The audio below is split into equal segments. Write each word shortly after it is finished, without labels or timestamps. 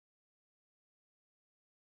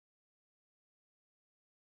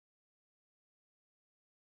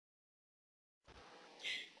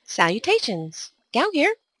Salutations! Gal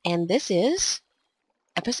here, and this is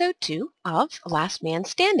episode 2 of Last Man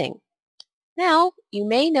Standing. Now, you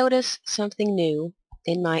may notice something new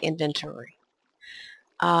in my inventory.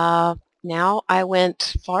 Now I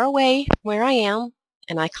went far away from where I am,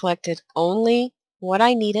 and I collected only what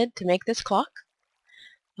I needed to make this clock.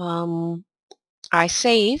 I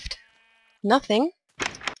saved nothing.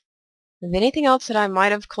 If anything else that I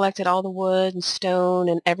might have collected all the wood and stone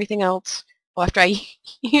and everything else, well, after I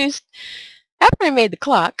made the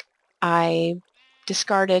clock, I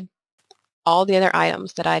discarded all the other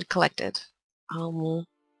items that I'd collected.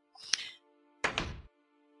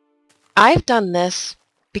 I've done this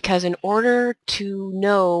because in order to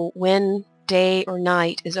know when day or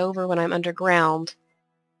night is over when I'm underground,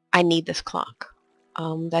 I need this clock.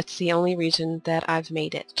 That's the only reason that I've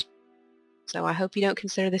made it. So I hope you don't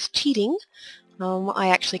consider this cheating. I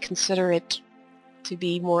actually consider it to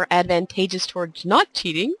be more advantageous towards not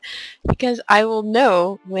cheating, because I will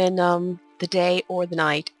know when the day or the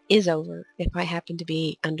night is over if I happen to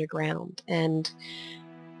be underground, and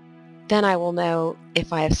then I will know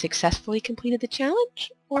if I have successfully completed the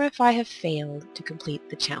challenge or if I have failed to complete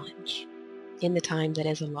the challenge in the time that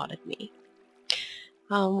is allotted me.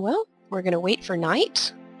 Well, we're going to wait for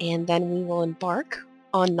night, and then we will embark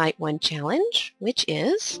on Night 1 challenge, which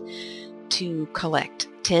is to collect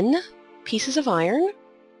 10 pieces of iron,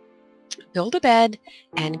 build a bed,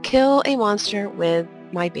 and kill a monster with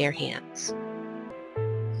my bare hands.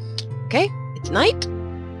 Okay, it's night.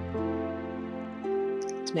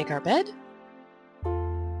 Let's make our bed.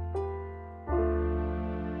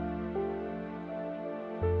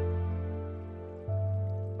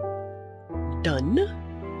 Done.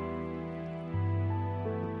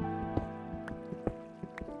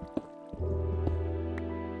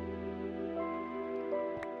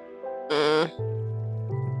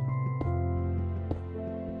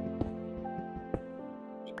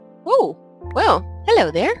 Oh, well,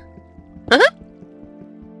 hello there.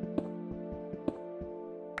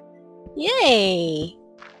 Yay!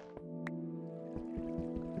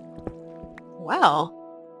 Wow,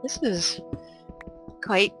 this is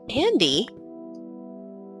quite handy.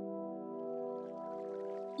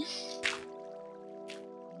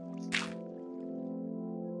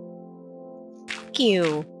 Thank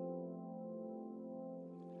you.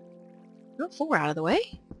 Oh, 4 out of the way.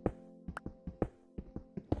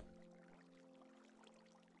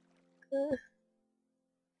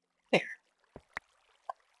 There.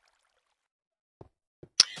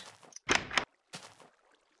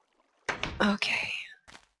 Okay.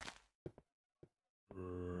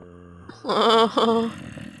 Oh,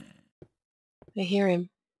 I hear him.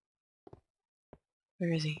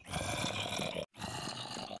 Where is he?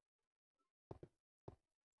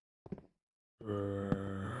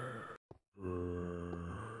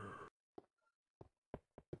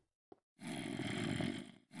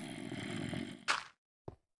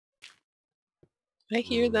 I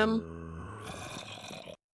hear them.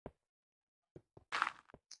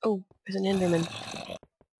 Oh, there's an Enderman.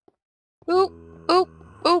 Oop, oop,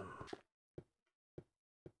 oop.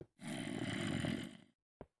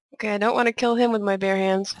 Okay, I don't want to kill him with my bare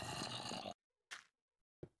hands.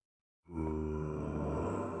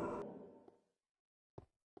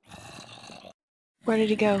 Where did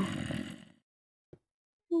he go?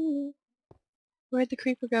 Where'd the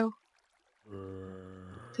creeper go?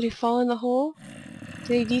 Did he fall in the hole?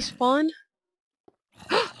 Did he despawn?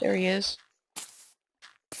 There he is.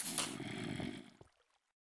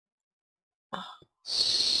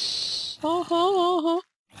 Oh.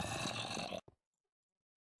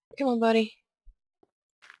 Come on, buddy.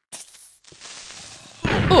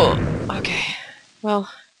 Oh, okay. Well,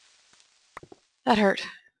 that hurt,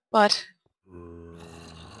 but...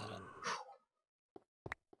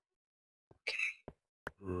 Okay.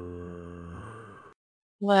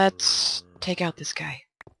 Let's take out this guy.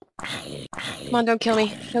 Come on, don't kill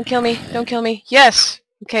me. Don't kill me. Don't kill me. Yes!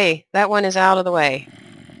 Okay, that one is out of the way.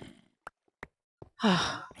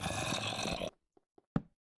 I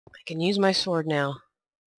can use my sword now.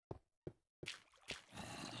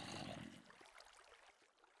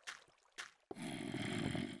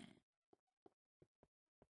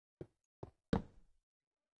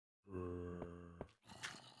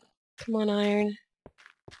 Come on, iron.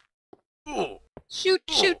 Shoot,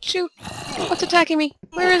 shoot, shoot! What's attacking me?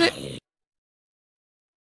 Where is it?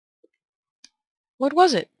 What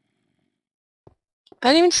was it? I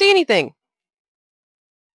didn't even see anything.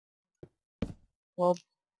 Well,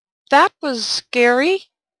 that was scary.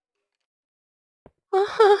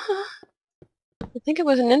 I think it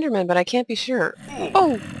was an Enderman, but I can't be sure.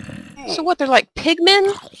 Oh! So what, they're like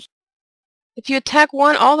pigmen? If you attack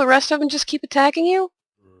one, all the rest of them just keep attacking you?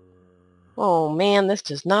 Oh man, this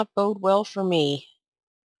does not bode well for me.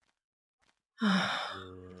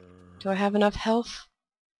 Do I have enough health?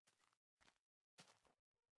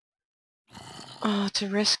 Oh, to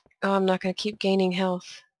risk... Oh, I'm not going to keep gaining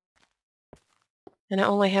health. And I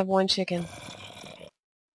only have one chicken.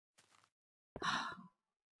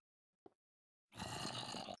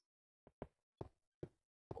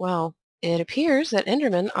 Well, it appears that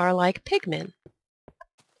Endermen are like pigmen.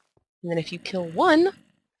 And then if you kill one,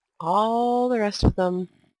 all the rest of them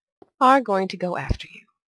are going to go after you.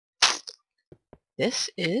 This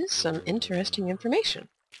is some interesting information.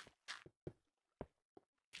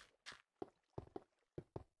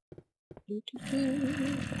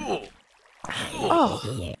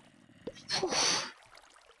 Oh!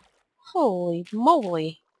 Holy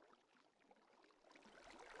moly!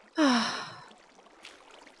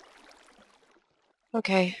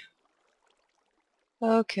 Okay.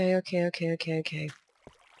 Okay.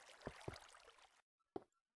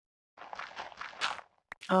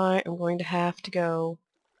 I am going to have to go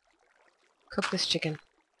cook this chicken.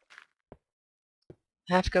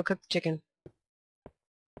 I have to go cook the chicken.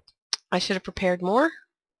 I should have prepared more.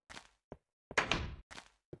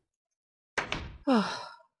 Oh,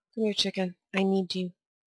 come here, chicken. I need you.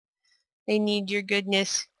 I need your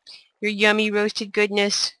goodness. Your yummy roasted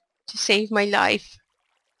goodness to save my life.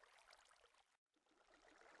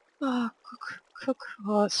 Oh, cook.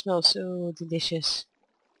 Oh, it smells so delicious.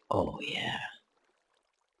 Oh, yeah.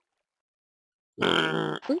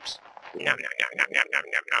 Oops. Nom, nom, nom, nom, nom,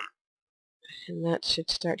 nom, nom. And that should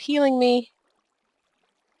start healing me.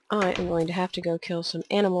 I am going to have to go kill some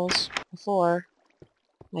animals before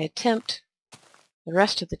I attempt the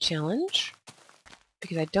rest of the challenge,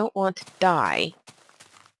 because I don't want to die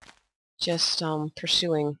just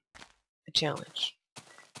pursuing the challenge.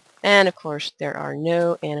 And of course, there are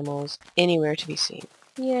no animals anywhere to be seen.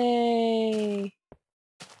 Yay!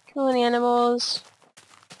 Killing animals.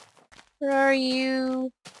 Where are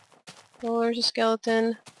you? Oh, there's a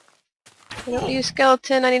skeleton. I don't need a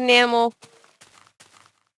skeleton, I need an animal.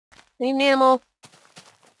 I need an animal.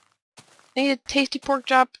 I need a tasty pork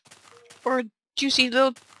chop. Or a juicy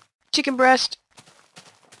little chicken breast.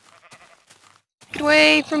 Get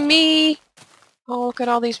away from me! Oh, look at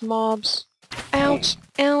all these mobs. Ouch!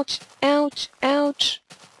 Ouch! Ouch! Ouch!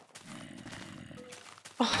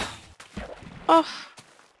 Oh. Oh!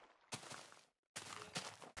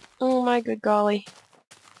 Oh my good golly.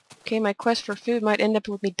 Okay, my quest for food might end up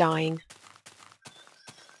with me dying.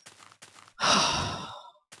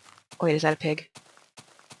 Wait, is that a pig?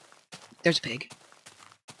 There's a pig.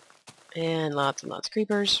 And lots and lots of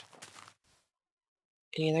creepers.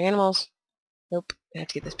 Any other animals? Nope. I have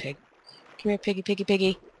to get this pig. Come here,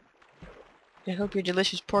 piggy. I hope your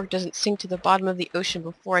delicious pork doesn't sink to the bottom of the ocean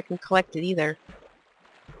before I can collect it either.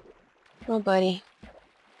 Oh, buddy.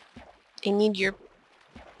 I need your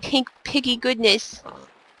pink piggy goodness.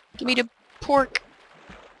 Give me the pork.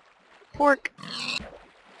 Pork.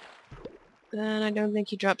 And I don't think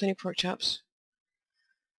he dropped any pork chops.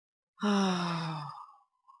 Oh.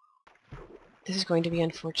 This is going to be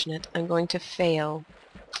unfortunate. I'm going to fail.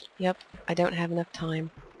 Yep, I don't have enough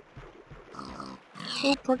time.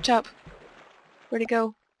 Oh, pork chop. Where'd it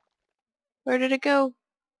go? Where did it go?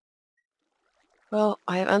 Well,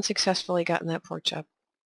 I have unsuccessfully gotten that pork chop.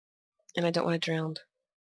 And I don't want to drown.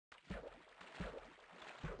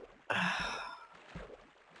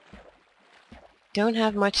 Don't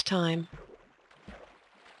have much time.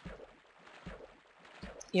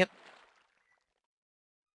 Yep.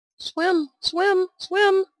 Swim! Swim!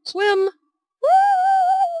 Swim! Swim! Woo!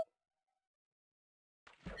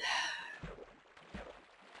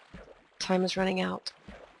 Time is running out.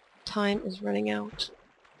 Time is running out.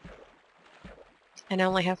 And I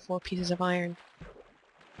only have 4 pieces of iron.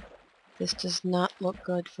 This does not look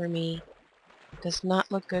good for me. Does not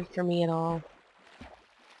look good for me at all. I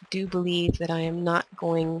do believe that I am not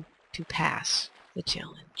going to pass the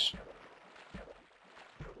challenge.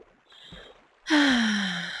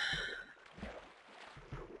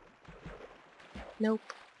 Nope.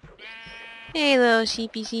 Hey, little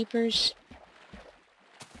sheepy sheepers.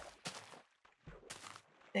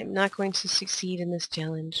 I'm not going to succeed in this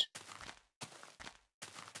challenge.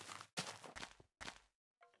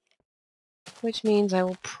 Which means I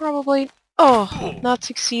will probably, not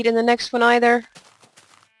succeed in the next one either.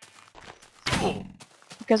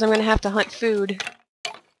 Because I'm going to have to hunt food.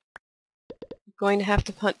 I'm going to have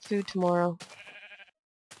to hunt food tomorrow.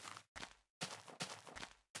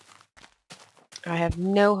 I have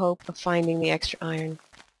no hope of finding the extra iron.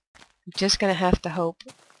 I'm just going to have to hope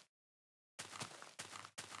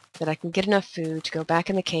that I can get enough food to go back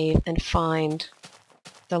in the cave and find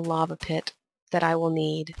the lava pit that I will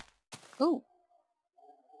need. Oh!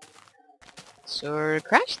 Sort of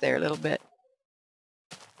crashed there a little bit.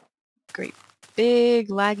 Great big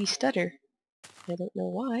laggy stutter. I don't know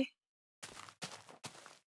why.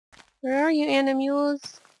 Where are you,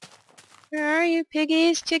 animules? Where are you,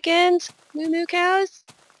 piggies, chickens, moo-moo cows?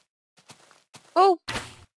 Oh!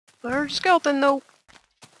 There's a skeleton, though.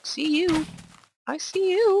 See you. I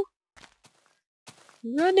see you.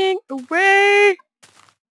 Running away!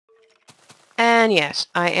 And yes,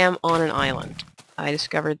 I am on an island. I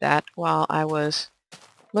discovered that while I was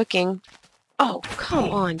looking. Oh, come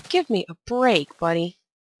on. Give me a break, buddy.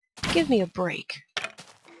 Give me a break.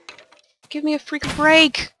 Give me a freaking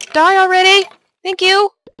break. Die already! Thank you!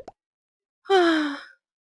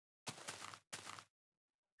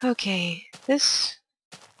 Okay, this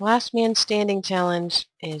last man standing challenge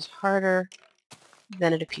is harder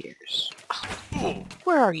than it appears. Oh,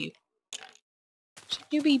 where are you? Should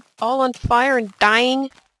you be all on fire and dying?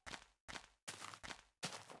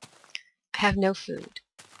 I have no food.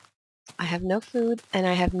 I have no food, and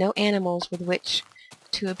I have no animals with which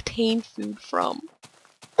to obtain food from.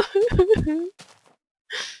 And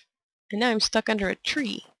now I'm stuck under a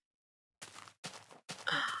tree.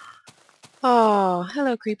 Oh,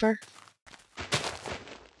 hello, creeper.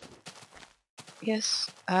 Yes,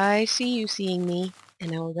 I see you seeing me,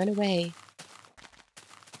 and I will run away.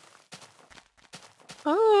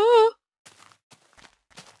 Oh!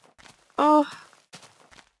 Oh!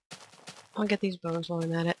 I'll get these bones while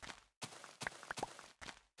I'm at it.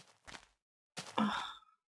 Oh.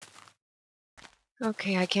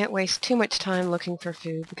 Okay, I can't waste too much time looking for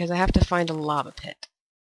food because I have to find a lava pit.